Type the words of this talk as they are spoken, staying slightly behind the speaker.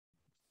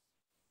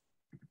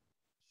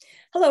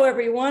Hello,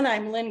 everyone.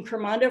 I'm Lynn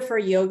Cremando for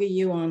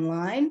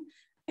YogaUOnline,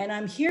 and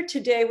I'm here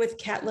today with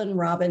Katlin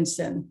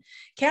Robinson.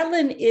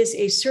 Katlin is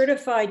a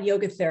certified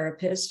yoga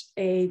therapist,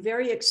 a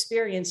very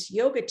experienced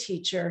yoga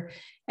teacher,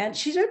 and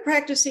she's been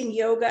practicing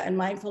yoga and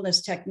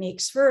mindfulness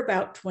techniques for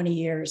about 20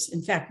 years,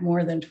 in fact,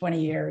 more than 20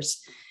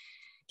 years.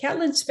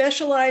 Katlin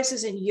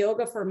specializes in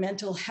yoga for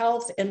mental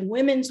health and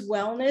women's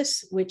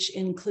wellness, which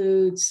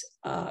includes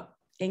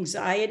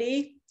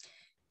anxiety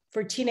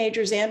for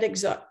teenagers and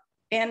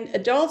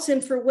adults.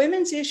 And for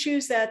women's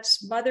issues,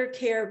 that's mother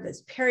care,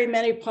 that's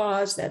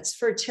perimenopause, that's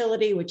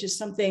fertility, which is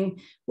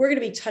something we're going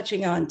to be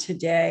touching on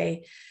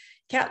today.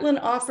 Katlin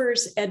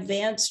offers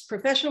advanced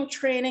professional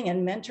training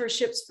and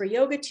mentorships for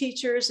yoga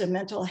teachers and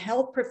mental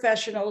health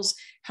professionals,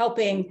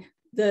 helping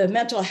the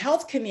mental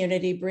health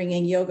community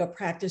bringing yoga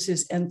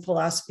practices and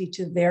philosophy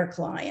to their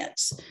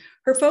clients.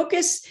 Her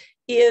focus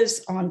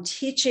is on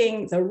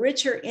teaching the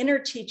richer inner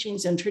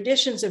teachings and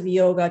traditions of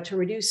yoga to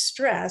reduce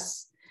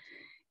stress,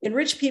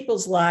 enrich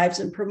people's lives,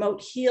 and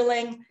promote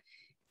healing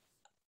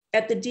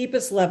at the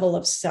deepest level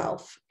of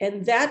self.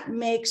 And that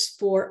makes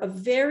for a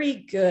very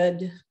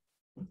good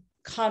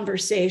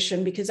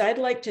conversation, because I'd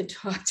like to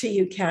talk to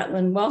you,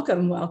 Katlin.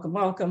 Welcome, welcome,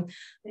 welcome.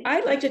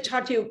 I'd like to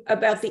talk to you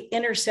about the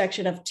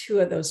intersection of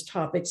two of those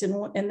topics,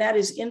 and that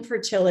is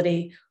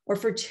infertility or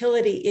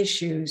fertility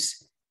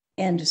issues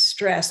and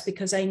stress,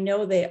 because I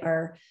know they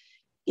are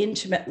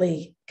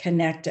intimately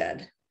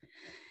connected.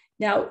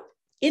 Now,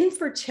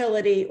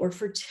 infertility or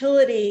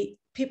fertility,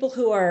 people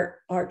who are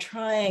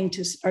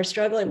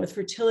struggling with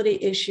fertility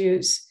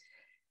issues,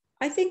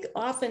 I think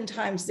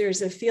oftentimes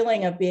there's a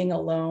feeling of being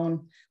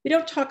alone. We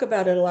don't talk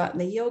about it a lot in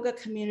the yoga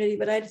community,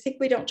 but I think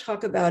we don't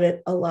talk about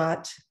it a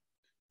lot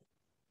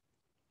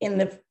in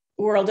the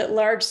world at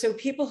large. So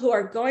people who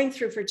are going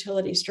through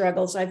fertility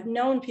struggles, I've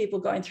known people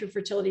going through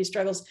fertility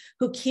struggles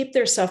who keep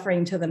their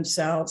suffering to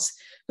themselves,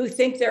 who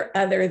think they're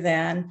other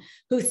than,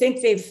 who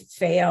think they've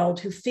failed,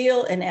 who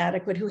feel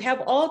inadequate, who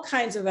have all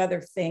kinds of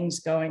other things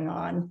going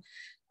on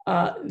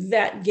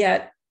that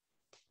get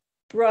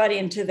brought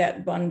into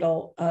that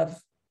bundle of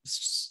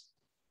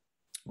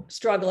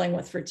struggling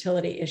with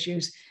fertility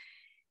issues.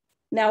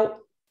 Now,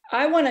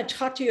 I want to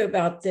talk to you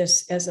about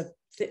this as a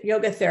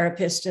yoga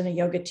therapist and a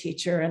yoga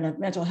teacher and a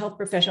mental health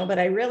professional, but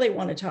I really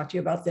want to talk to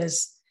you about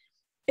this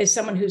as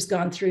someone who's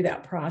gone through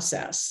that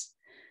process.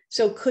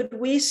 So could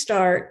we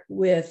start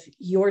with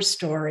your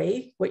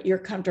story, what you're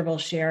comfortable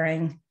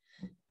sharing,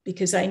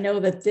 because I know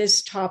that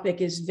this topic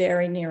is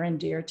very near and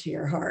dear to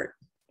your heart.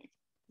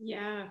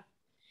 Yeah,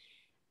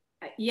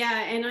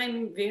 and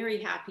I'm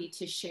very happy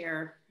to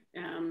share.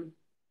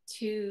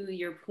 To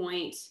your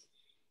point,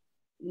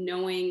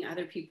 knowing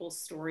other people's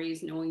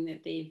stories, knowing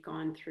that they've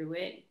gone through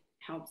it,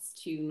 helps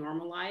to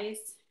normalize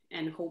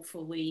and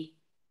hopefully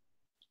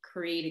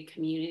create a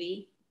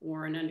community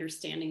or an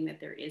understanding that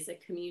there is a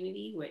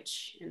community,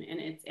 which and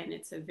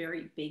it's a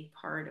very big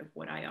part of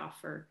what I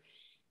offer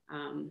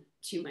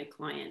to my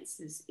clients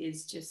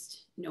is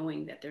just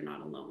knowing that they're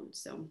not alone.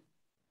 So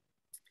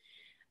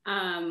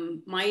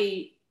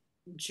my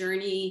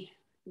journey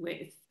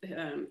with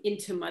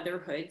into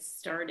motherhood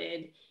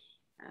started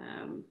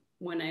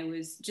when I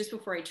was just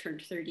before I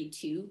turned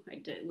 32.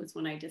 Was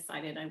when I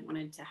decided I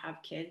wanted to have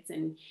kids.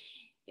 And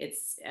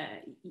it's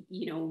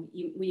when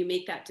you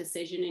make that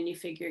decision and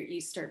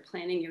you start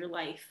planning your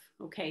life.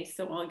 Okay,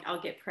 so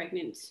I'll get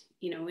pregnant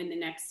in the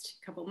next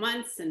couple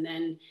months, and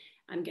then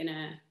I'm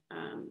gonna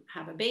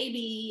have a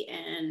baby,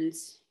 and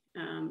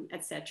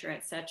et cetera,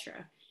 et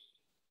cetera.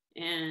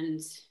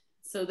 And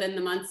so then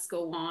the months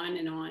go on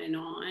and on and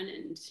on,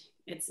 and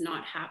it's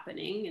not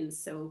happening. And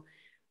so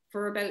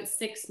for about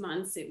 6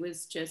 months, it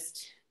was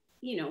just,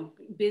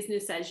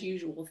 business as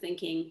usual,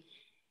 thinking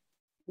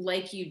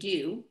like you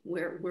do,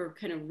 where we're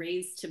kind of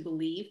raised to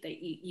believe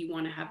that you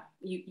want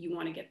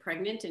to get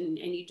pregnant, and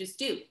you just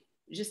do.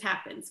 It just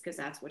happens because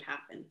that's what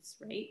happens,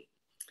 right?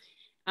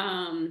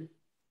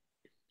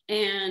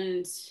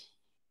 And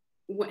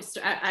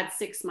at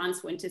 6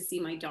 months, went to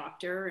see my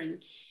doctor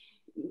and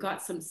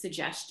got some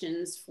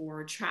suggestions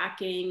for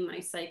tracking my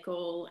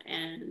cycle,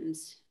 and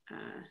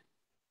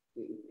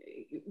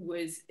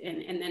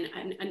then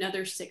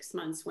another 6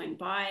 months went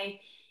by.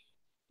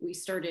 We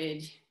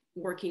started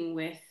working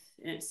with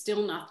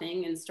still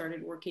nothing, and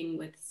started working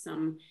with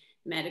some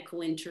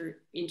medical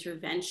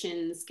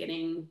interventions,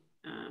 getting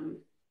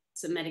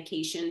some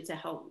medication to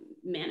help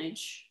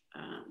manage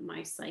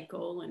my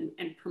cycle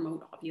and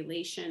promote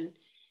ovulation.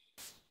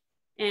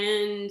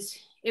 And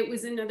it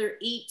was another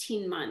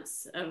 18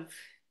 months of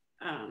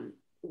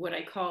what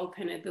I call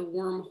kind of the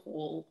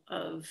wormhole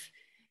of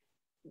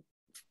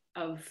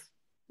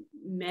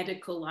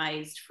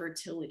medicalized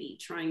fertility,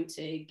 trying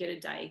to get a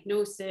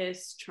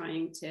diagnosis,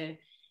 trying to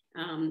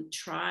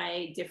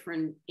try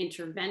different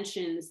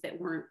interventions that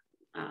weren't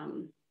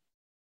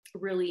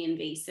really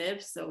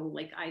invasive. So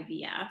like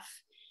IVF,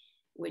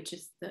 which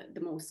is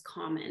the most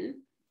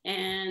common.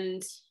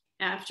 And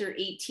after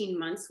 18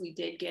 months, we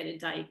did get a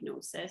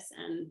diagnosis,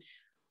 and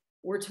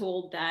we're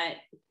told that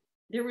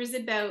there was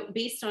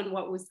based on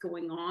what was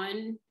going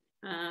on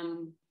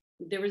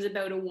there was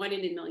about a 1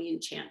 in a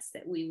million chance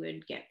that we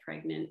would get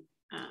pregnant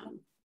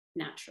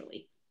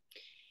naturally.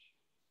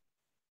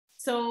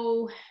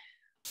 So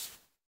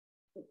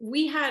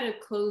we had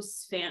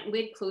close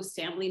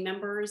family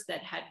members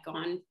that had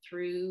gone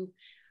through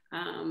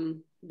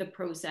the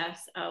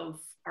process of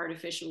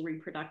artificial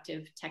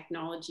reproductive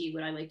technology,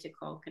 what I like to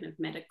call kind of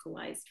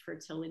medicalized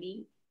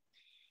fertility.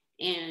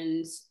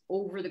 And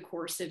over the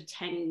course of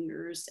 10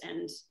 years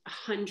and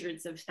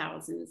hundreds of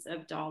thousands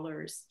of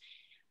dollars,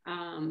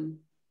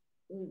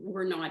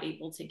 were not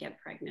able to get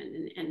pregnant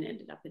and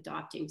ended up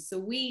adopting. So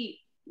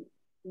we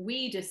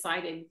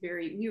decided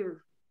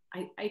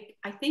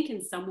I think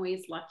in some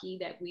ways lucky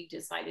that we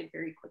decided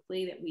very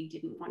quickly that we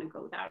didn't want to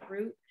go that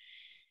route.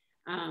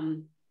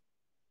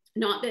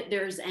 Not that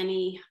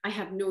I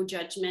have no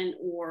judgment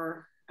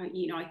or, I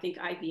think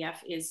IVF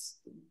is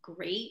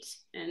great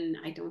and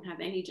I don't have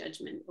any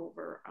judgment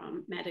over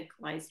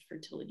medicalized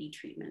fertility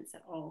treatments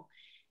at all.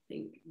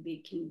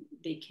 They can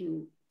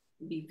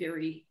be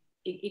very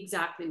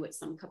exactly what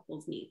some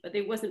couples need, but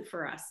it wasn't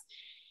for us.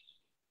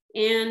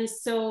 And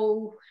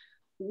so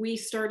we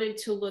started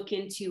to look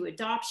into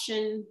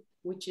adoption,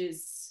 which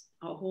is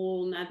a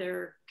whole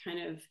nother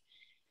kind of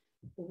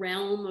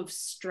realm of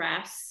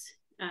stress.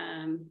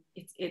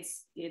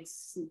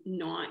 It's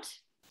not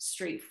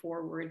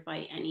straightforward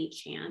by any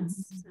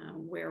chance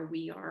where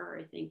we are,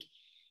 I think,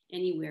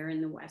 anywhere in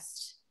the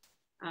West.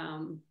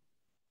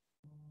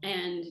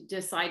 And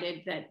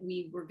decided that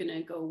we were going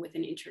to go with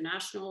an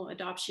international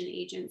adoption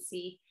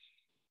agency.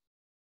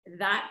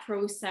 That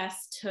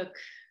process took,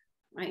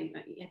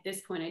 at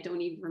this point, I don't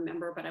even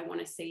remember, but I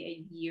want to say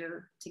a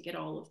year to get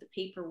all of the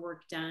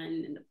paperwork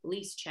done and the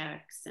police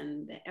checks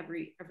and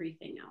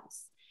everything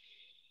else.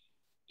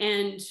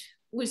 And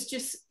was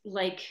just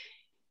like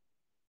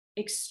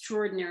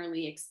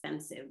extraordinarily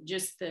expensive,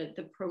 just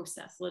the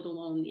process, let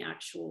alone the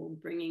actual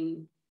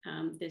bringing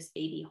this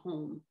baby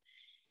home.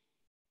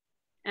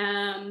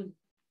 And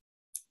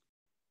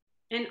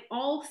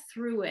all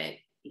through it,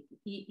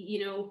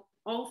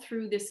 all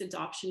through this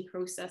adoption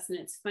process, and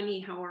it's funny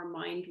how our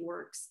mind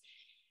works,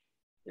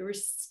 there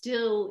was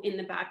still in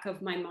the back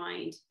of my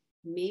mind,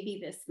 maybe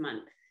this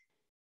month,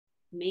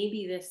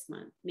 maybe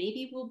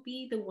we'll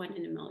be the 1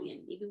 in a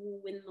million, maybe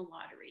we'll win the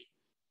lottery.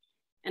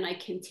 And I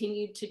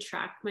continued to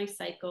track my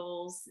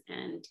cycles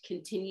and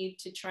continued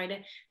to try to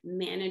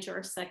manage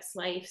our sex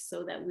life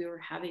so that we were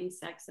having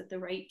sex at the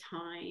right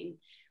time,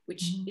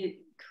 which it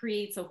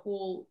creates a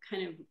whole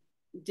kind of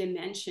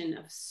dimension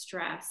of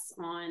stress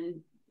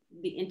on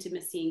the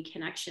intimacy and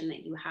connection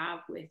that you have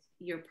with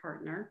your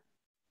partner.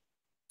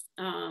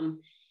 And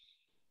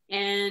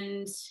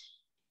I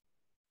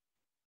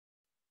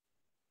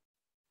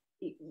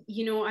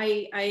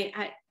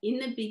in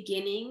the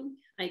beginning,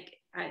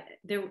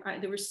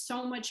 there was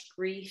so much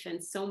grief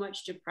and so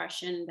much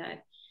depression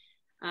that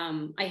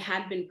I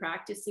had been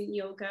practicing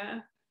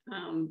yoga,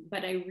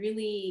 but I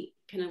really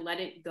kind of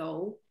let it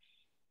go,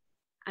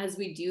 as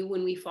we do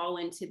when we fall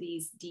into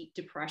these deep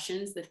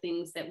depressions. The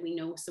things that we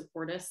know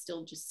support us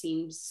still just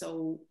seem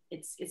so,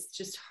 it's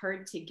just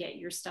hard to get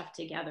your stuff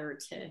together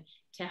to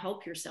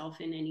help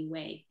yourself in any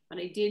way. But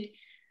I did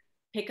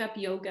pick up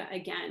yoga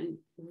again,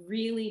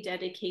 really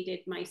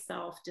dedicated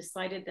myself,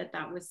 decided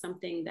that was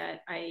something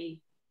that I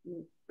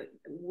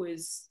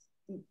was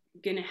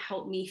going to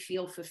help me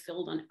feel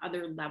fulfilled on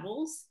other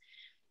levels,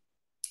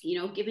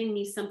 giving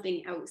me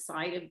something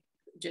outside of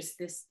just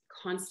this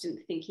constant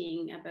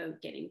thinking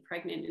about getting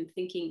pregnant and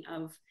thinking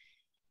of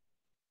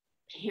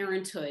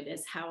parenthood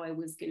as how I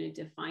was going to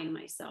define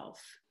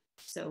myself.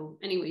 So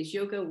anyways,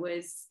 yoga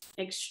was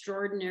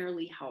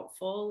extraordinarily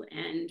helpful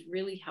and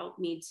really helped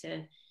me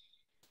to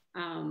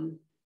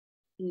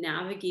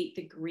navigate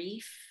the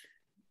grief,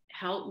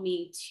 helped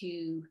me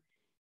to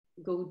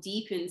go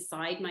deep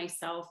inside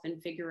myself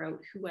and figure out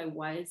who I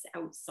was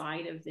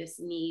outside of this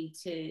need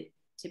to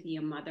be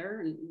a mother.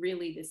 And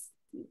really this,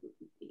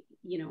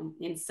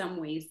 in some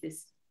ways,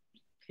 this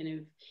kind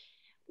of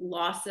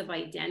loss of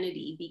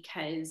identity,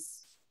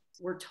 because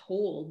we're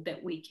told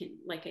that we can,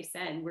 like I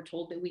said, we're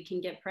told that we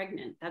can get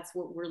pregnant. That's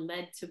what we're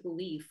led to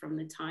believe from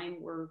the time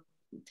we're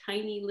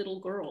tiny little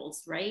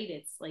girls, right?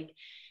 It's like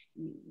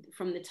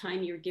from the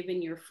time you're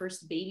given your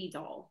first baby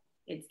doll,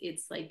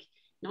 it's like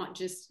not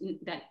just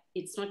that,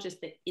 it's not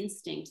just the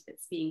instinct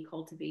that's being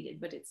cultivated,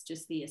 but it's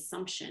just the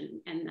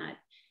assumption, and that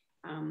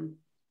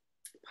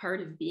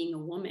part of being a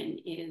woman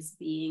is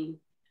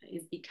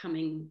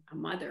becoming a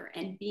mother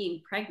and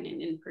being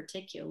pregnant in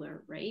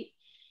particular, right?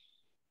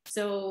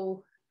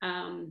 So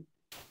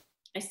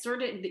I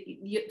started,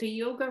 the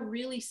yoga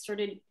really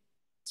started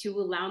to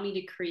allow me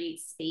to create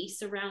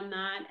space around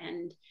that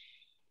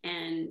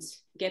and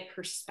get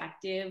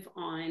perspective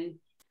on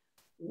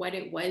what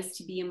it was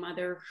to be a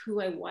mother, who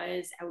I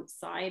was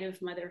outside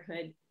of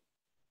motherhood.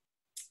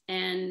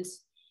 And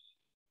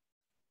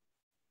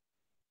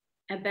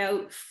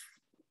about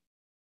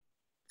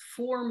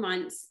 4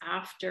 months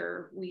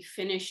after we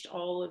finished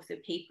all of the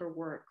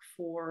paperwork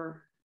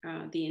for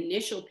the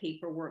initial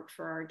paperwork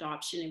for our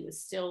adoption, it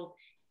was still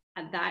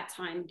at that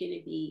time going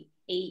to be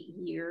 8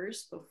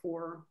 years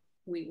before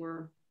we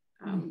were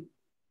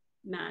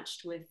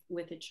matched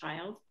with a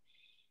child.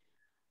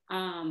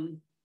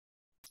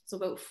 So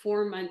about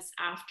 4 months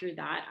after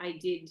that, I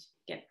did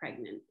get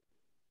pregnant.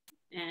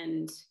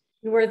 And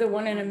you were the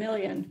one in a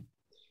million.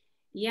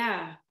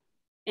 Yeah.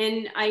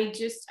 And I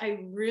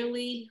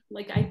really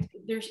like,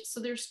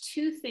 there's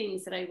two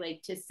things that I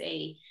like to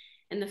say.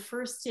 And the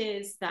first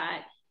is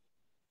that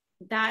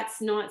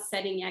that's not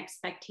setting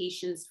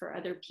expectations for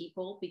other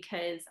people,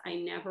 because I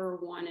never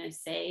want to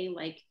say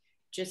like,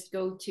 just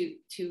go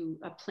to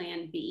a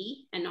plan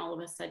B and all of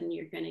a sudden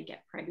you're going to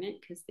get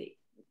pregnant, because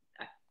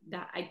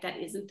that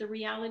isn't the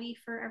reality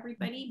for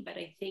everybody. But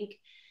I think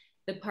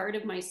the part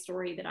of my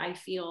story that I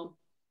feel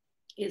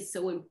is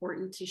so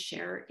important to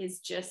share is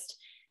just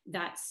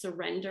that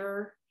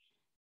surrender.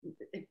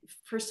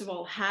 First of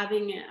all,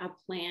 having a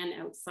plan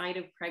outside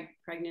of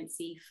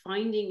pregnancy,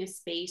 finding a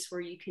space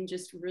where you can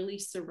just really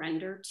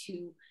surrender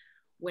to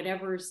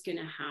whatever's going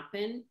to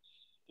happen,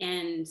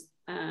 and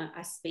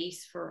a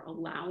space for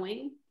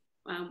allowing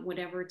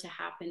whatever to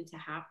happen,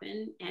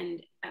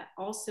 and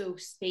also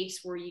space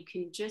where you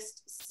can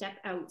just step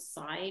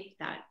outside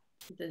that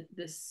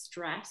the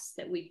stress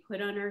that we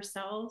put on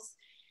ourselves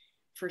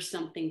for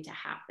something to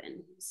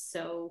happen.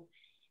 So,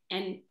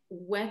 and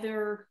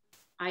whether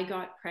I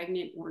got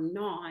pregnant or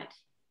not,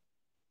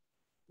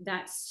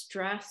 that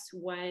stress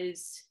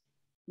was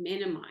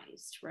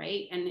minimized,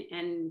 right?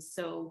 And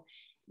so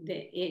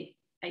it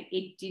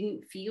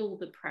didn't feel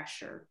the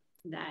pressure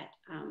that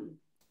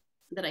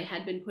that I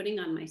had been putting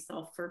on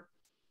myself for,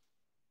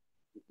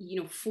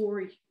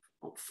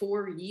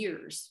 4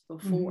 years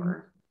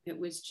before. It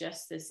was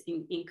just this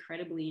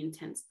incredibly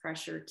intense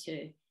pressure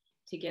to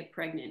get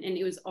pregnant, and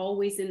it was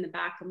always in the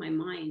back of my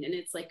mind. And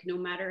it's like, no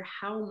matter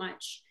how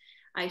much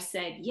I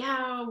said,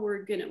 yeah,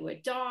 we're going to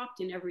adopt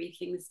and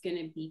everything's going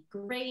to be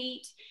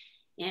great,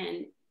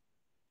 and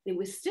it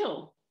was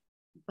still,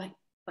 but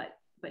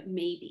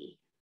maybe,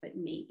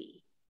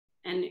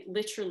 and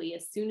literally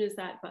as soon as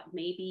that but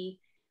maybe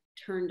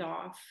turned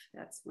off,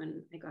 that's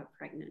when I got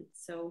pregnant.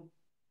 So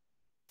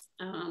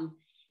and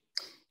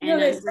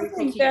there's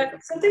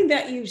something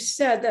that you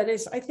said that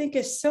is, I think,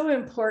 is so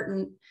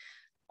important,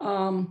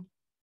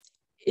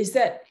 is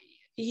that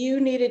you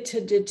needed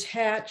to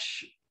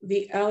detach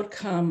the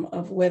outcome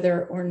of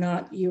whether or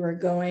not you are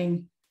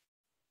going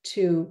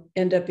to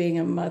end up being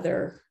a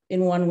mother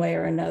in one way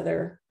or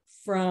another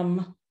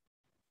from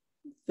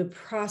the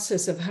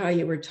process of how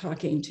you were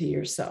talking to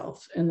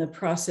yourself and the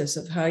process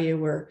of how you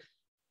were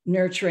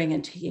nurturing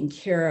and taking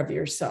care of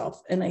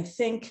yourself. And I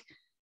think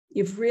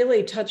you've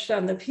really touched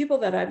on the people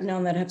that I've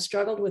known that have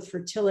struggled with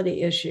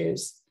fertility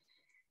issues.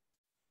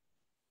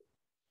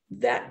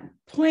 That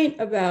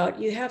point about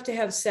you have to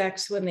have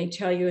sex when they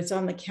tell you it's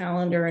on the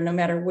calendar, and no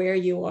matter where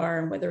you are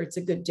and whether it's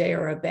a good day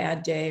or a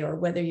bad day, or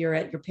whether you're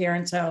at your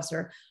parents' house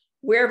or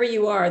wherever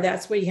you are,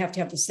 that's where you have to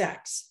have the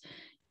sex.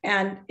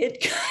 And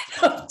it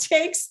kind of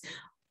takes,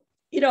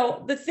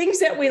 the things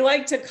that we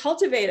like to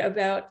cultivate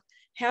about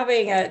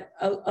having a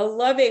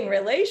loving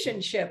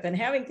relationship and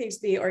having things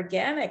be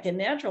organic and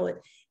natural.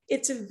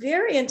 It's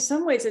in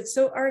some ways, it's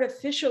so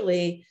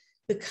artificially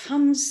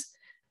becomes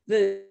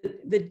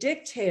the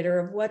dictator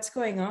of what's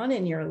going on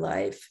in your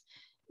life,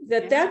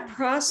 that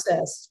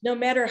process, no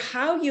matter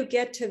how you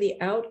get to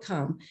the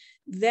outcome,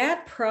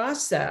 that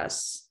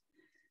process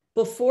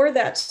before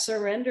that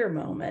surrender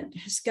moment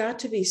has got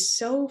to be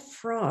so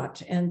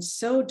fraught and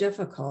so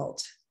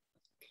difficult.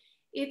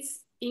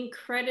 It's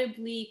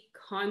incredibly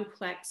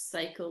complex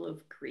cycle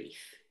of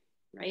grief,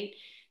 right?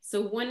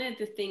 So one of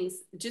the things,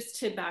 just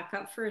to back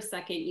up for a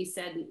second, you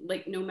said,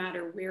 like, no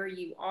matter where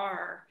you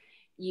are,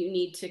 you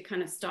need to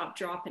kind of stop,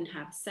 drop, and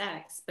have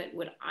sex. But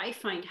what I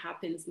find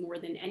happens more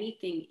than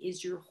anything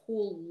is your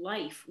whole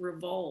life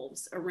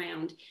revolves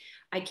around,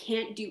 I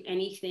can't do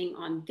anything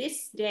on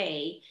this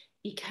day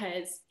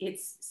because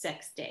it's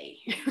sex day,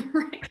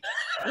 right?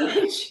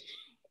 Which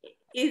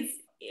is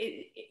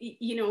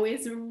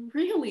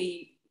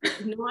really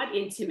not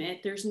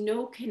intimate. There's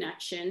no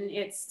connection.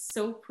 It's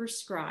so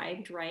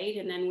prescribed, right?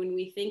 And then when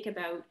we think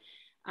about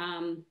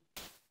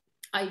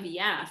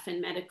IVF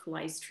and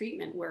medicalized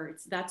treatment, where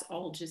that's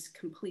all just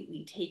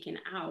completely taken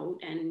out,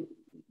 and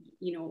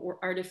or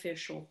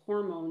artificial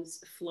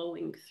hormones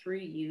flowing through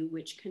you,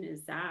 which kind of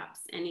zaps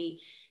any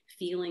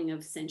feeling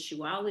of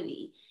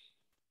sensuality.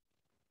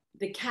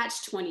 The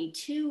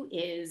catch-22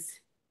 is,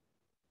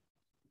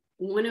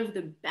 one of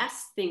the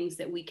best things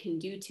that we can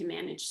do to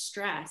manage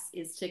stress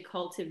is to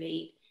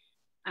cultivate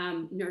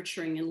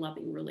nurturing and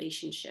loving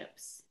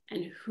relationships.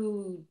 And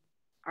who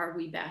are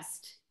we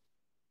best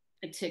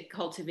to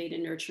cultivate a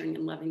nurturing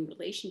and loving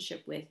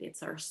relationship with?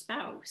 It's our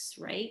spouse,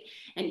 right?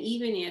 And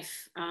even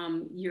if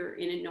you're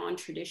in a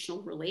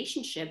non-traditional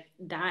relationship,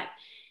 that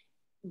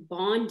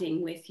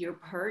bonding with your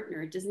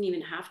partner doesn't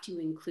even have to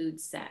include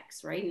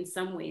sex, right? In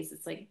some ways,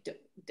 it's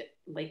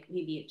like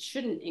maybe it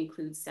shouldn't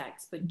include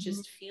sex, but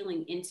just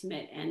feeling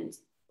intimate and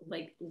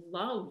like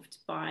loved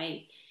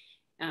by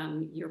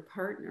your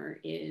partner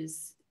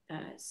is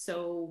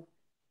so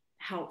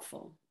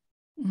helpful.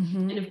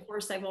 Mm-hmm. And of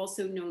course, I've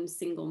also known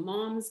single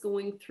moms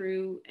going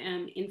through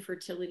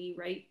infertility,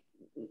 right?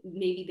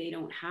 Maybe they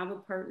don't have a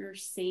partner,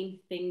 same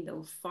thing.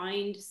 They'll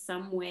find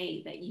some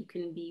way that you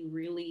can be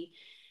really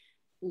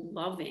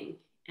loving,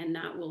 and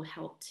that will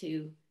help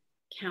to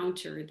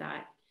counter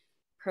that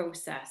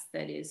process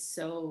that is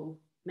so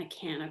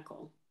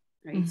mechanical,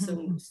 right?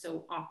 Mm-hmm.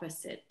 So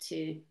opposite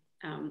to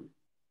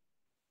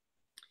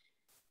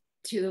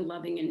the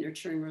loving and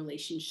nurturing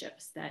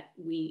relationships that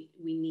we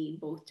need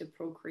both to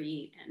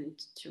procreate and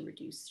to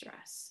reduce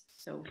stress.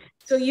 So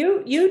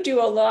you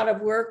do a lot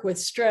of work with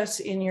stress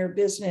in your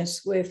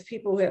business with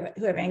people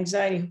who have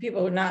anxiety,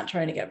 people who are not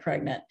trying to get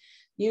pregnant.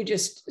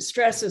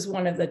 Stress is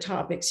one of the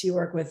topics you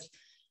work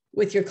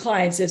with your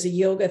clients as a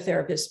yoga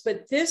therapist.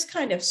 But this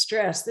kind of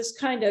stress, this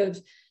kind of,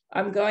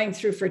 I'm going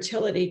through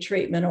fertility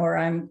treatment or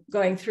I'm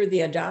going through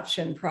the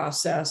adoption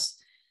process,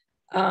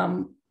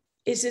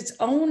 is its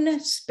own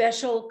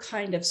special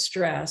kind of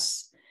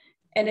stress.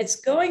 And it's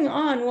going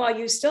on while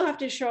you still have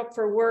to show up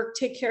for work,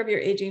 take care of your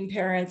aging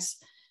parents,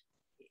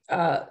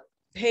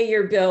 pay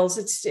your bills.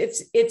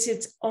 It's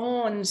its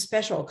own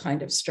special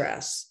kind of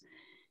stress.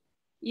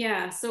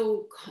 Yeah,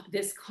 so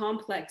this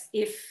complex,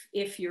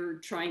 if you're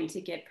trying to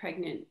get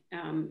pregnant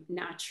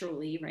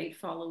naturally, right,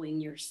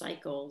 following your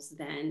cycles,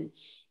 then,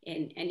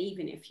 and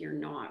even if you're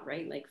not,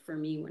 right, like for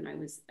me, when I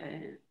was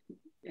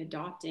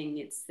adopting,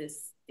 it's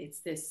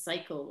this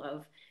cycle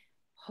of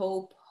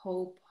hope,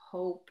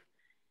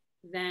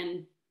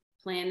 then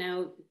plan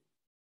out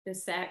the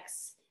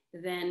sex,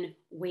 then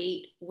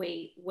wait,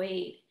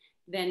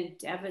 then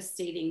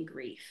devastating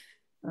grief,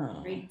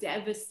 right?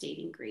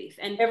 Devastating grief.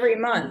 And every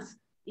month.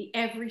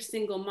 Every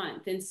single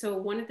month. And so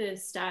one of the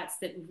stats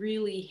that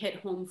really hit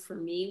home for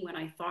me when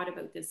I thought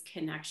about this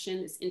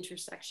connection, this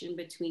intersection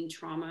between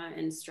trauma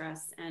and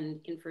stress and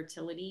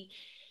infertility,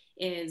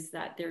 is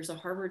that there's a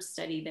Harvard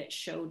study that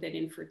showed that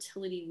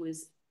infertility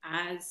was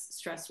as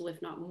stressful,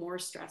 if not more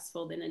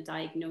stressful, than a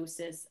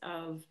diagnosis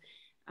of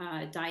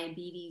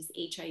diabetes,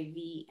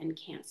 HIV, and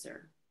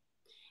cancer.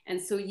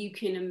 And so you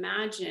can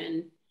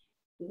imagine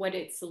what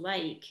it's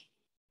like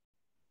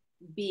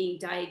being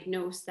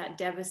diagnosed, that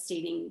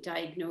devastating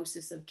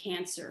diagnosis of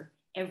cancer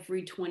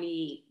every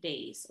 28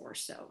 days or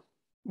so.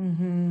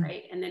 Mm-hmm.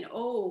 Right. And then,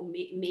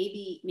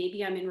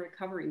 maybe I'm in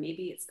recovery.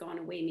 Maybe it's gone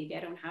away. Maybe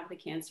I don't have the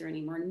cancer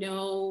anymore.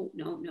 No.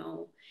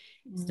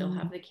 Still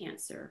have the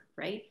cancer.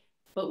 Right.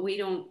 But we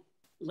don't,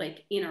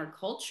 like in our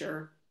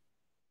culture,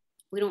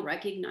 we don't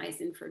recognize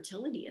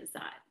infertility as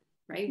that.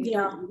 Right. We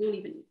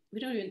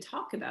don't even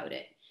talk about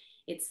it.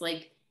 It's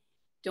like,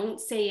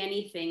 don't say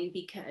anything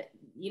because,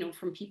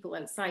 from people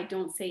outside,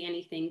 don't say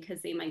anything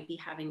because they might be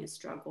having a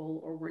struggle,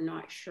 or we're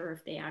not sure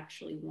if they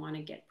actually want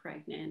to get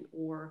pregnant,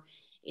 or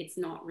it's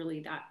not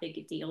really that big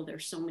a deal.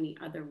 There's so many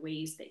other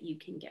ways that you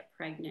can get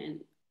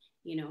pregnant,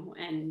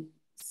 and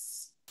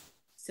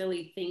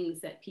silly things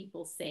that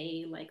people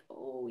say like,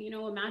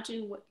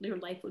 imagine what your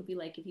life would be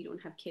like if you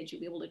don't have kids.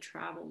 You'll be able to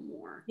travel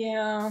more.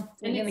 Yeah.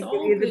 And they're it's going to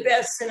all give you the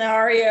best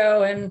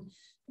scenario.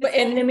 But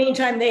in the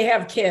meantime, they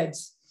have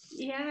kids.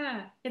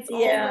 Yeah, it's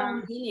all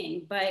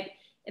well-meaning, but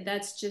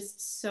that's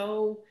just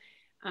so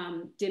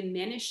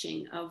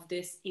diminishing of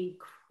this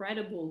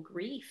incredible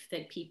grief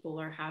that people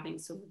are having.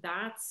 So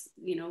that's,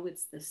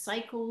 it's the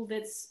cycle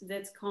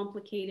that's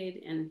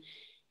complicated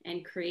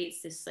and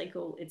creates this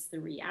cycle. It's the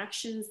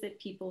reactions that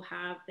people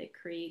have that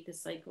create the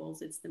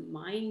cycles. It's the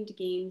mind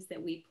games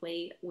that we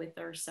play with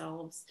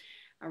ourselves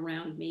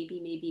around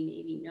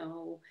maybe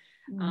no.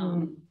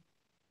 Mm-hmm.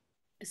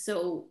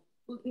 So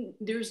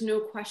there's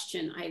no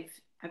question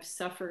I've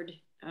suffered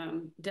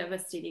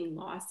devastating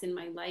loss in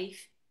my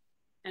life,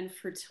 and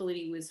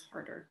fertility was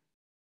harder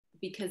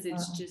because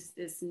it's just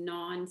this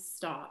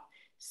nonstop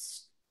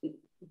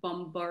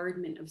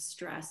bombardment of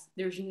stress.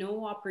 There's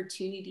no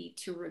opportunity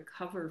to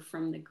recover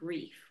from the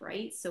grief,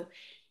 right? So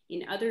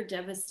in other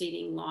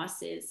devastating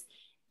losses,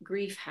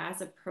 grief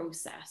has a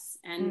process,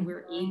 and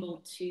we're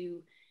able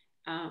to,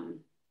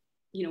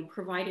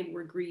 provided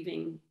we're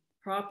grieving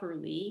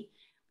properly,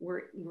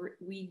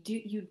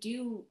 you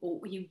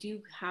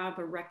do have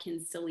a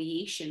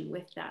reconciliation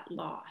with that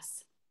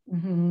loss.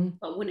 Mm-hmm.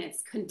 But when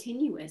it's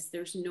continuous,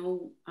 there's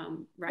no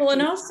well,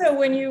 and also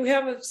when you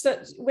have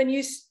when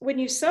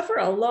you suffer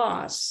a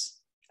loss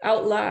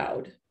out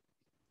loud,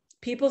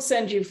 people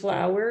send you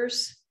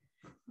flowers,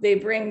 they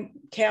bring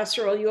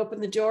casserole, you open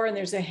the door and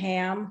there's a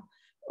ham,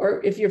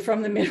 or if you're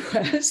from the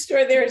Midwest,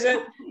 or there's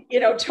a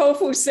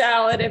tofu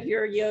salad if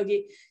you're a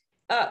yogi.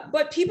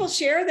 But people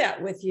share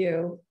that with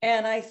you.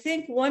 And I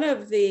think one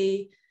of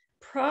the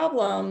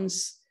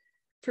problems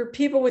for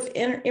people with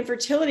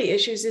infertility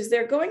issues is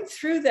they're going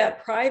through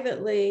that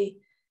privately,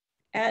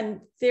 and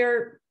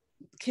their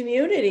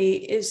community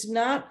is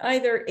not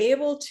either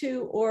able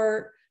to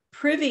or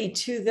privy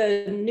to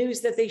the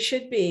news that they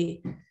should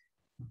be,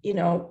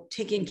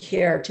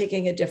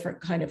 taking a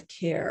different kind of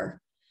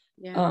care.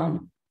 Yeah.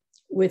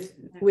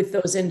 With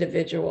those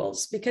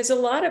individuals, because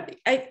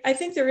I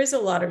think there is a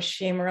lot of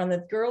shame around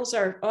that. Girls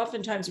are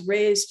oftentimes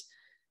raised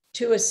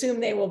to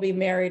assume they will be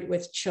married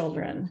with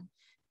children,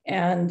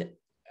 and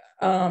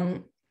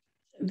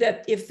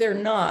that if they're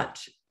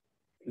not,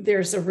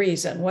 there's a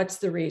reason. What's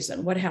the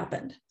reason? What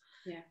happened?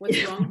 Yeah.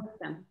 What's wrong with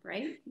them,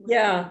 right?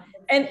 Yeah.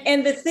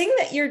 And the thing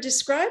that you're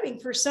describing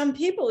for some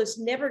people is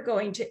never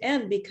going to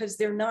end, because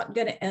they're not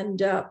going to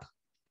end up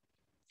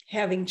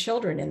having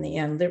children in the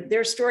end.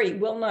 Their story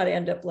will not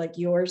end up like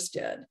yours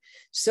did.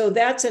 So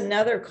that's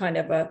another kind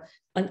of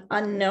an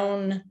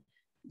unknown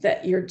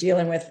that you're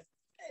dealing with.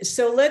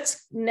 So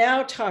let's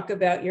now talk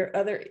about your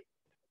other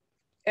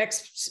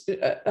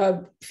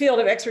field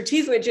of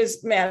expertise, which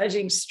is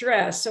managing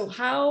stress. So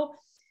how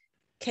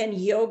can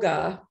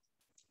yoga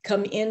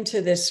come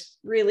into this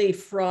really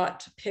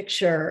fraught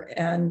picture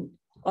and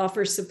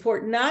offer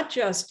support, not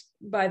just,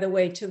 by the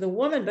way, to the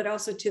woman, but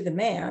also to the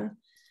man?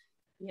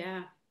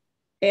 Yeah.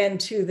 And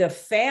to the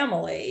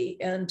family,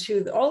 and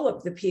to all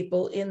of the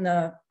people in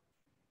the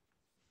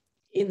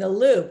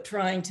loop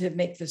trying to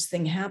make this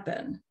thing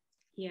happen.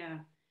 Yeah.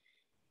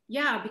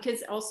 Yeah,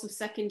 because also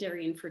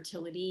secondary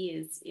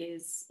infertility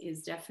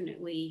is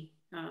definitely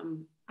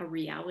a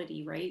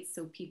reality, right?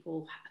 So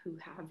people who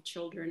have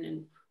children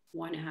and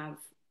want to have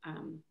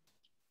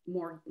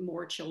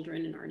more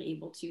children and aren't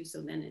able to,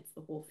 so then it's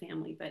the whole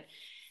family. But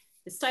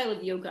the style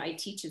of yoga I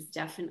teach is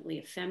definitely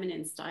a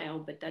feminine style,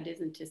 but that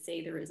isn't to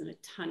say there isn't a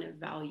ton of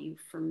value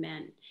for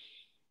men.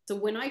 So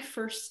when I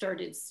first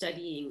started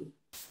studying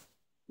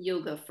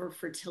yoga for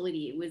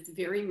fertility, it was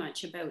very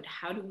much about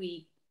how do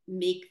we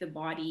make the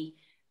body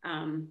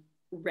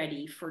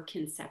ready for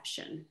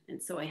conception.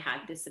 And so I had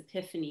this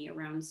epiphany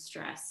around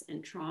stress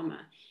and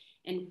trauma,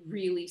 and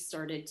really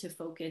started to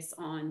focus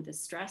on the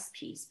stress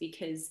piece,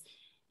 because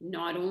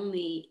not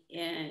only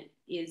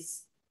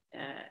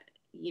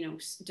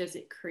does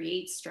it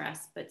create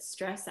stress, but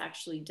stress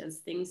actually does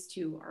things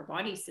to our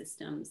body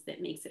systems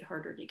that makes it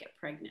harder to get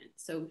pregnant.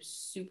 So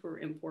super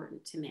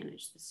important to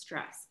manage the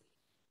stress.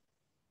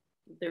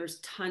 There's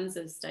tons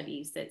of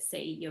studies that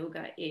say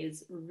yoga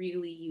is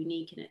really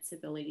unique in its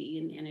ability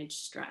to manage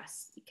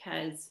stress,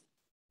 because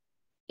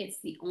it's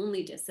the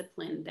only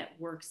discipline that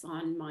works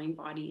on mind,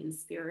 body, and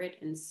spirit,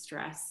 and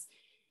stress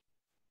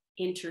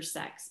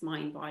intersects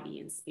mind, body,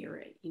 and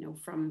spirit.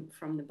 From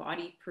the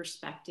body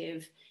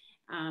perspective,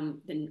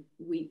 then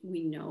we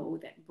know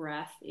that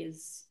breath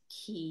is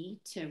key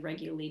to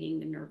regulating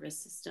the nervous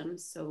system.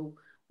 So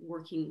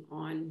working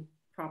on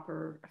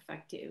proper,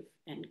 effective,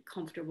 and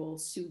comfortable,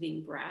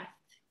 soothing breath.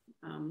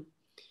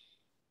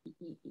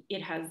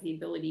 It has the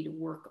ability to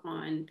work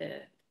on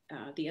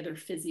the other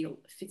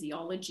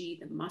physiology,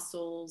 the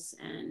muscles,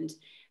 and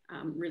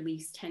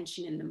release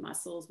tension in the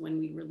muscles. When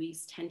we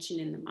release tension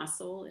in the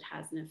muscle, it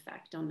has an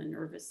effect on the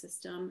nervous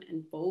system.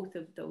 And both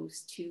of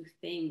those two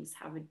things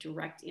have a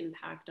direct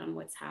impact on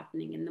what's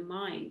happening in the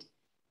mind.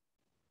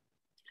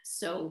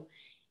 So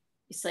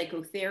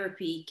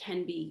psychotherapy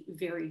can be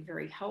very,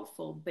 very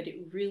helpful, but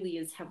it really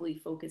is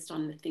heavily focused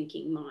on the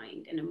thinking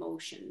mind and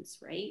emotions,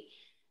 right?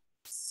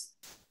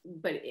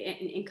 But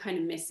it kind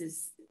of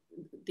misses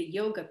the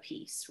yoga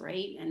piece,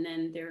 right? And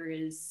then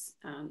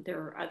there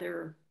are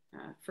other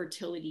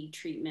fertility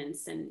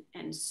treatments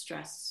and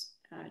stress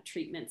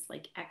treatments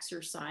like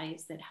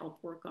exercise that help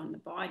work on the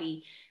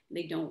body.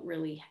 They don't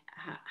really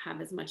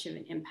have as much of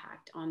an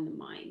impact on the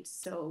mind.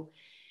 So,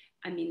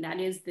 I mean, that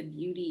is the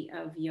beauty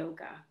of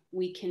yoga.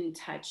 We can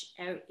touch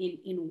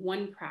in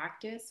one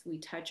practice, we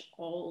touch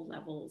all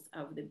levels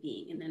of the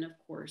being. And then of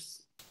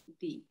course,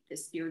 the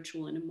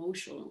spiritual and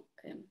emotional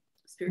and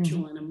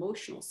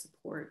emotional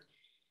support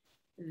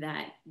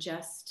that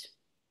just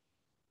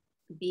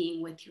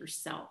being with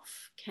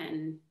yourself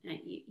can,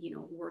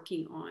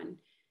 working on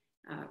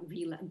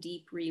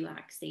deep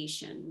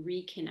relaxation,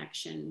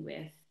 reconnection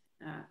with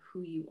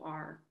who you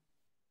are.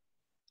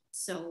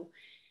 So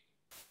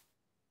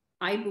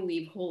I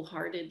believe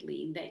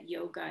wholeheartedly that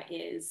yoga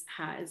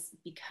has,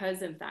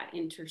 because of that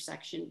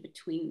intersection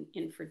between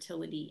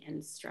infertility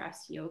and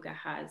stress, yoga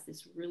has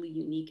this really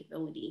unique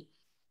ability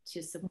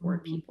to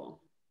support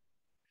people.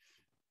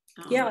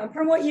 Yeah,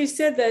 from what you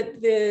said,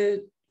 that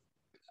the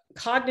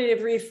cognitive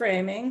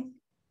reframing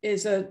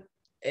is a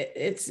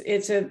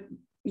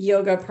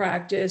yoga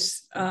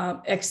practice,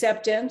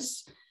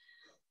 acceptance.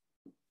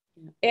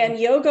 And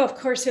yoga, of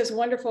course, has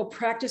wonderful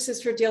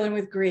practices for dealing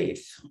with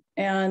grief.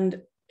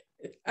 And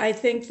I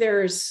think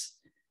there's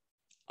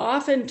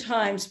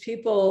oftentimes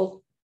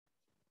people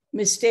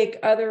mistake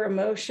other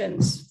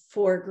emotions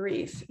for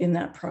grief in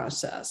that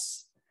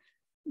process,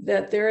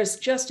 that there is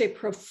just a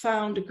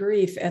profound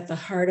grief at the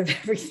heart of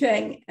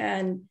everything.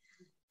 And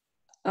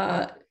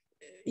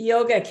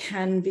yoga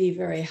can be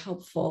very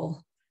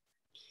helpful.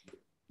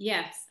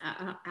 Yes,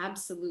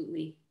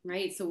 absolutely.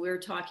 Right. So we're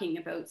talking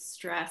about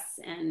stress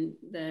and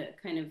the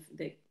kind of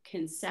the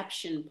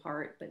conception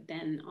part, but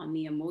then on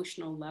the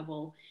emotional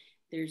level,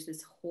 there's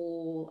this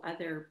whole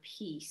other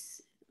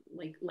piece.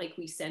 Like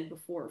we said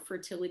before,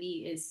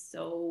 fertility is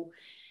so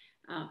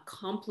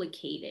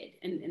complicated,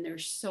 and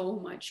there's so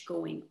much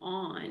going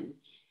on.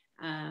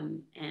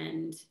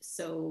 And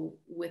so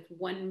with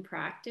one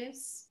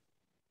practice,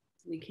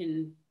 we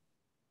can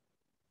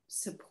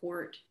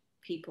support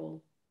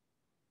people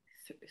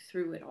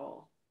through it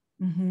all.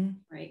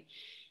 Right.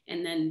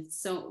 And then,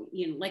 so,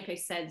 like I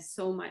said,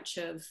 so much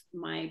of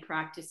my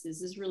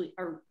practices it's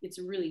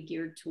really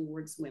geared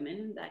towards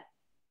women. That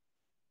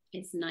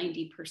it's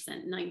 90%,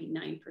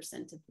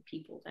 99% of the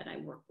people that I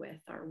work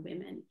with are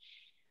women.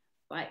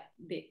 But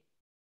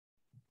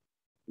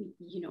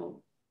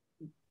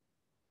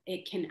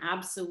it can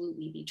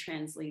absolutely be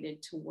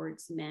translated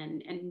towards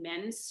men, and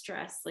men's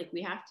stress. Like,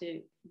 we have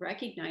to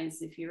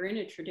recognize, if you're in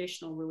a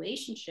traditional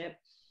relationship,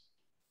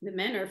 the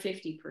men are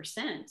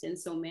 50%. And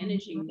so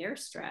managing their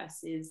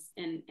stress is,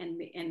 and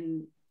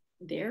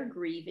they're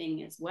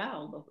grieving as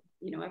well.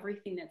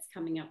 Everything that's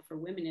coming up for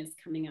women is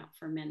coming up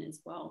for men as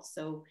well.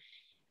 So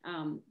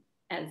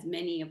as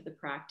many of the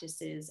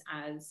practices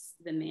as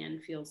the man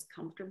feels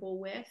comfortable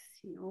with,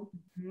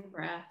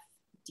 breath,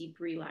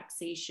 deep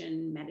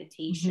relaxation,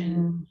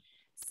 meditation,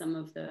 some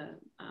of the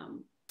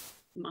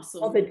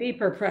muscle. All the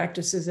deeper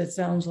practices, it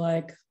sounds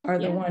like, are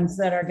the ones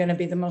that are going to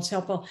be the most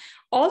helpful.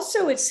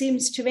 Also, it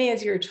seems to me,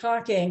 as you're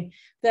talking,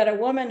 that a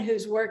woman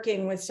who's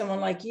working with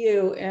someone like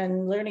you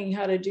and learning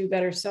how to do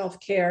better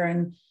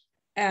self-care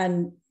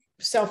and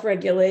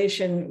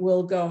self-regulation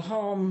will go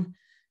home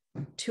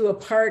to a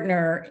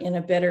partner in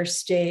a better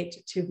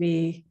state to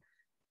be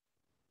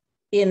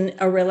in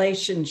a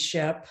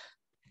relationship.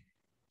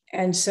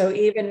 And so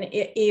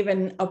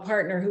even a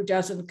partner who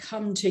doesn't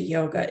come to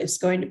yoga is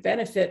going to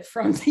benefit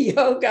from the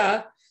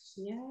yoga,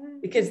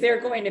 because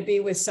they're going to be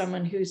with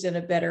someone who's in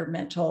a better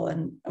mental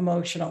and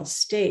emotional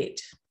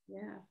state.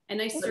 Yeah.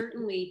 And I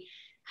certainly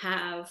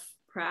have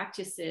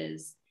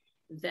practices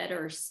that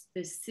are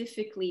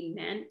specifically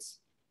meant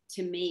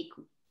to make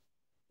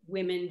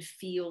women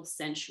feel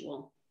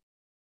sensual,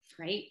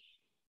 right?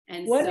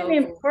 And what an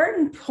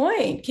important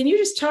point. Can you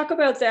just talk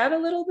about that a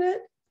little bit?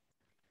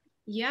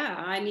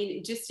 Yeah, I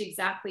mean, just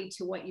exactly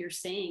to what you're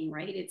saying,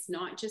 right? It's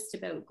not just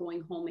about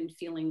going home and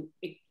feeling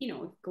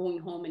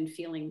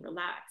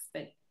relaxed,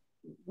 but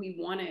we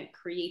want to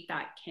create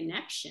that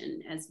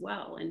connection as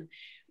well and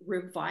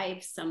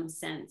revive some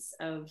sense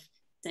of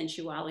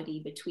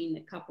sensuality between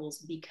the couples,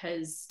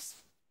 because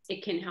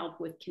it can help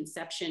with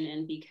conception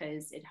and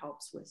because it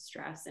helps with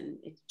stress, and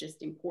it's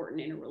just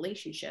important in a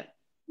relationship.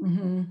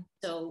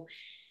 So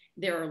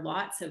there are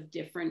lots of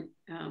different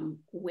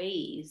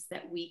ways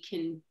that we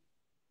can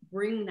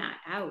bring that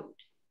out,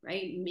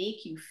 right?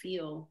 Make you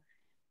feel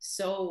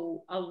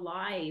so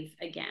alive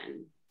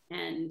again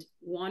and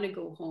want to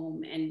go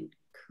home and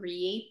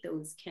create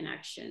those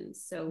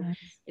connections. So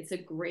it's a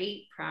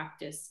great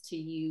practice to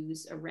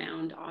use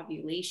around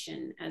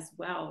ovulation as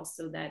well,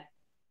 so that,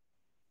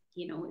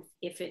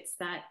 if it's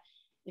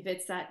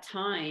that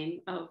time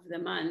of the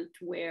month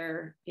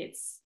where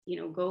it's,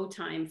 go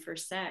time for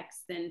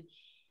sex, then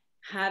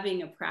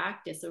having a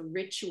practice, a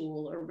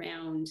ritual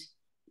around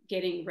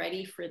getting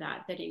ready for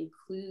that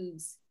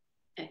includes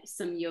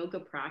some yoga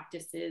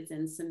practices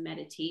and some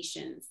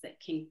meditations that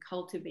can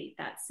cultivate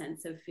that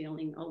sense of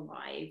feeling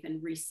alive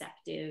and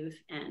receptive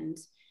and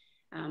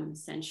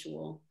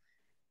sensual.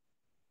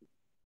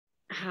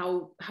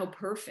 How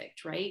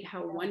perfect, right?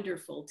 How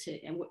wonderful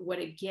and what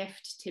a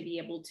gift to be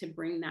able to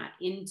bring that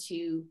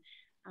into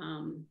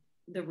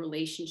the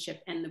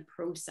relationship and the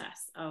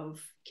process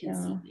of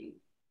conceiving.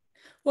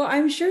 Well,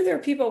 I'm sure there are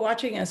people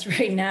watching us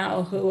right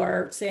now who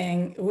are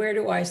saying, where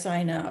do I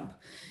sign up?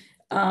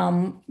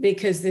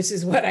 Because this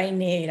is what I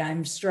need.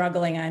 I'm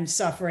struggling, I'm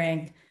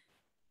suffering,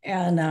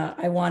 and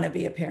I want to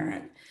be a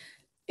parent.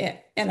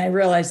 And I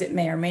realize it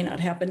may or may not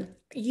happen.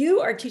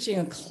 You are teaching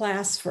a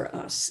class for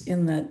us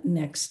in the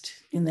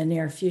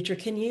near future.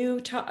 Can you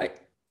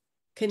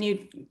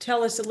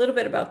tell us a little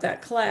bit about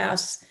that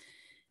class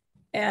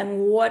and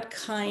what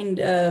kind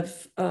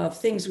of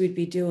things we'd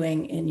be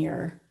doing in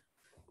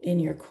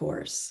your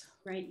course?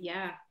 Right.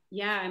 Yeah.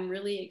 I'm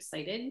really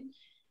excited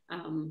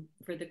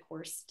for the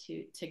course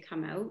to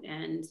come out,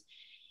 and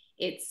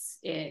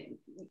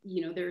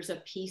there's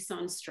a piece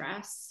on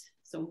stress.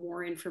 So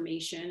more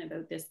information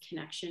about this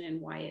connection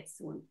and why it's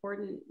so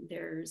important.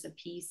 There's a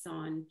piece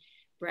on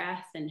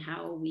breath and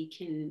how we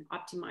can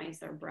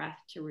optimize our breath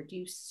to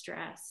reduce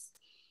stress.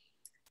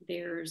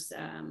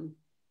 And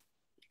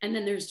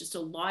then there's just a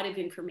lot of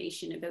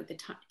information about the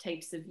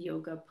types of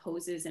yoga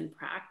poses and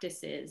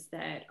practices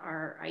that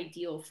are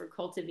ideal for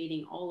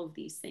cultivating all of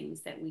these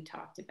things that we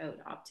talked about: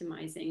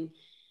 optimizing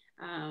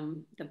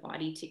the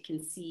body to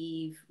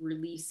conceive,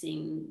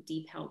 releasing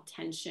deep held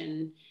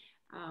tension,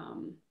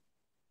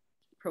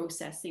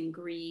 processing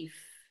grief,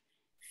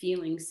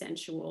 feeling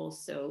sensual.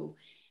 So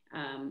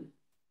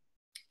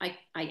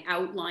I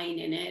outline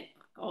in it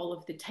all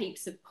of the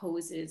types of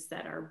poses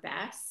that are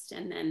best.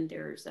 And then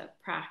there's a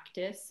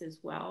practice as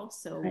well.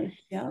 So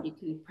you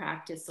can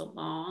practice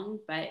along,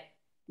 but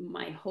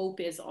my hope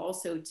is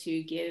also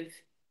to give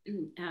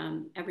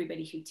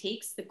everybody who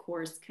takes the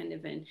course kind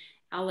of an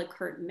a la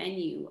carte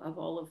menu of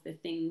all of the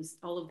things,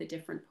 all of the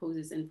different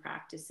poses and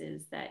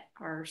practices that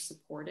are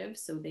supportive,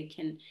 so they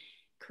can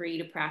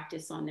create a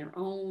practice on their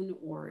own,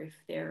 or if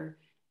they're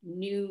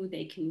new,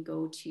 they can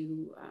go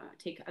to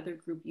take other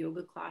group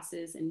yoga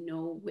classes and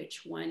know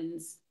which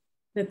ones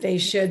that they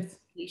should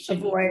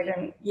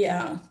avoid.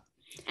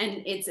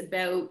 And it's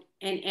about,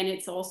 and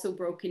it's also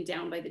broken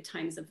down by the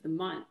times of the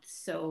month.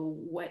 So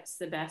what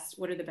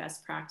are the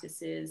best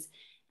practices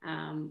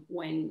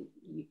when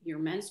you're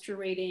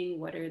menstruating?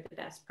 What are the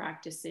best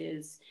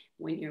practices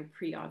when you're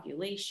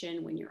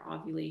pre-ovulation, when you're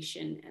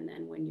ovulation, and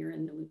then when you're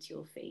in the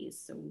luteal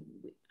phase?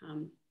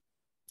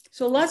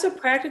 So lots of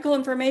practical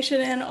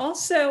information, and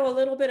also a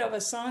little bit of a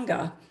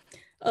sangha,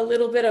 a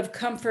little bit of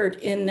comfort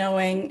in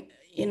knowing,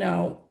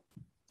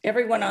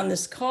 everyone on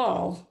this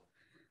call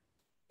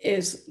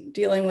is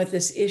dealing with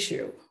this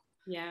issue.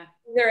 Yeah.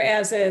 Either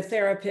as a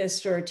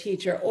therapist or a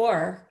teacher,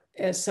 or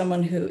as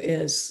someone who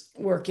is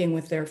working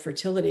with their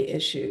fertility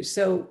issues.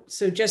 So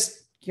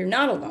just, you're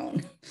not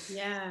alone.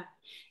 Yeah.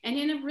 And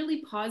in a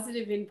really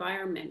positive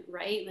environment,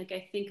 right? Like,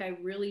 I think I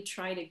really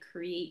try to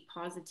create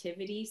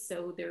positivity.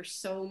 So there's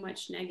so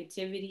much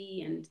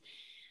negativity and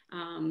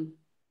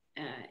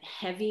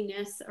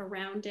heaviness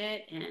around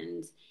it,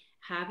 and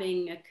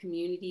having a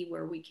community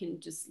where we can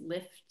just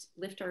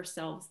lift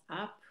ourselves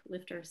up,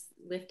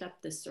 lift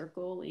up the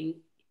circle in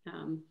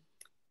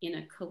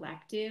a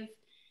collective.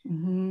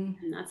 Mm-hmm.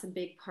 And that's a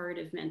big part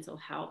of mental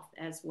health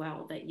as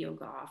well that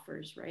yoga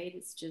offers, right?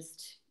 It's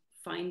just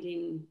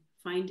finding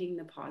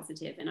the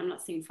positive. And I'm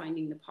not saying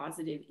finding the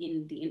positive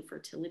in the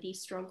infertility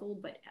struggle,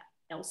 but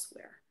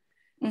elsewhere.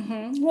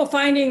 Mm-hmm. Well,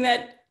 finding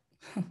that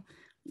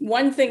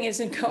one thing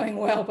isn't going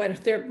well,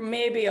 but there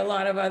may be a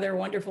lot of other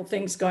wonderful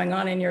things going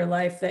on in your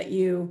life that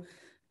you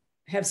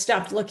have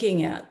stopped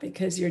looking at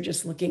because you're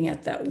just looking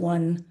at that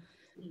one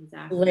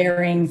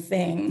glaring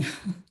thing.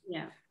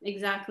 Yeah,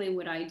 exactly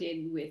what I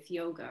did with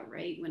yoga,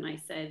 right? When I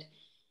said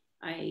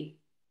I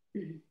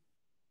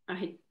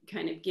had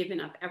kind of given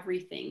up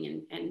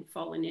everything and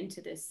fallen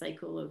into this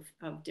cycle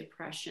of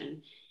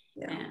depression.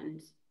 Yeah.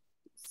 And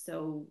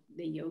so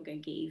the yoga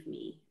gave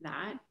me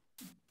that.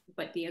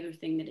 But the other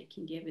thing that it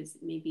can give is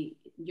maybe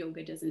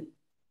yoga doesn't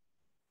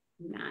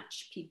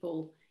match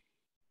people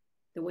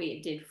the way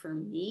it did for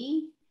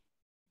me,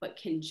 but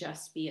can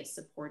just be a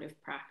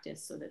supportive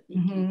practice so that they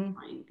can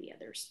find the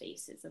other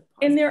spaces of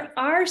positive. And there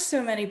are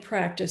so many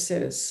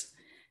practices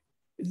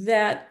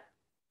that,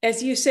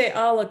 as you say,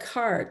 a la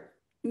carte,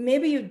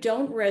 maybe you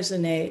don't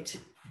resonate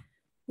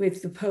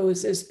with the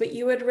poses, but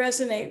you would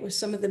resonate with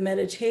some of the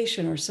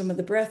meditation or some of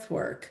the breath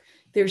work.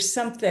 There's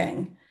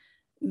something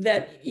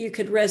that you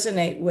could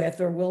resonate with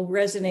or will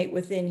resonate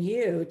within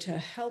you to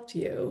help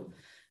you.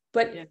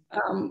 But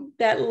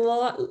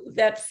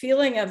that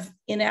feeling of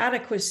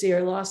inadequacy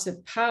or loss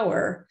of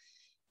power,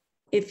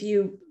 if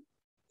you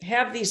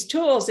have these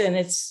tools and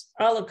it's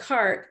a la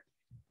carte,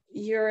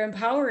 you're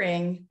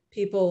empowering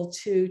people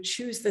to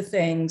choose the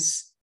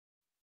things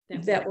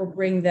that will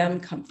bring them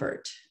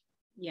comfort.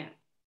 Yeah.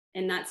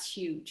 And that's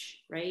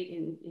huge, right?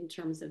 In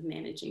terms of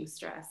managing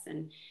stress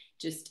and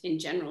just in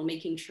general,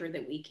 making sure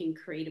that we can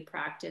create a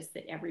practice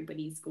that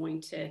everybody's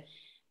going to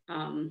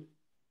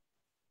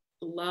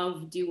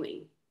love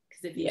doing.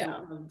 Because if you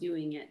don't love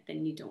doing it,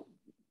 then you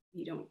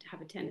don't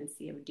have a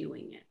tendency of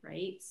doing it,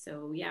 right?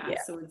 So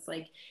so it's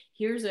like,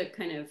 here's a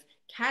kind of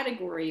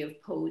category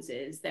of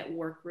poses that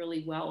work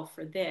really well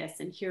for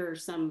this, and here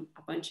are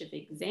a bunch of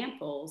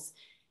examples.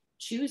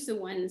 Choose the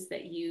ones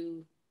that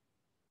you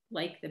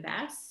like the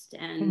best,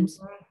 and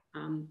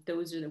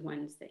those are the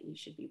ones that you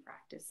should be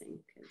practicing.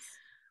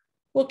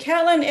 Well,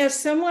 Katlin, as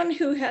someone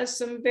who has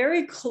some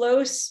very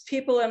close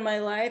people in my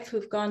life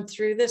who've gone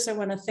through this, I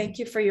want to thank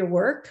you for your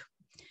work.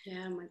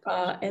 Yeah, my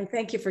pleasure. And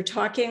thank you for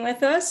talking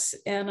with us.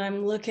 And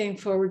I'm looking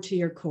forward to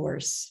your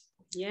course.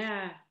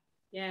 Yeah.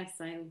 Yes,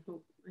 I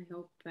hope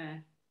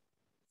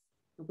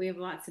we have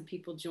lots of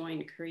people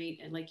join,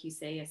 create, and like you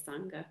say, a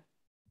sangha.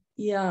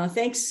 Yeah,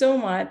 thanks so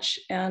much.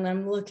 And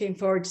I'm looking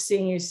forward to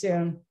seeing you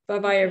soon.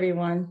 Bye-bye,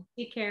 everyone.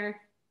 Take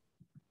care.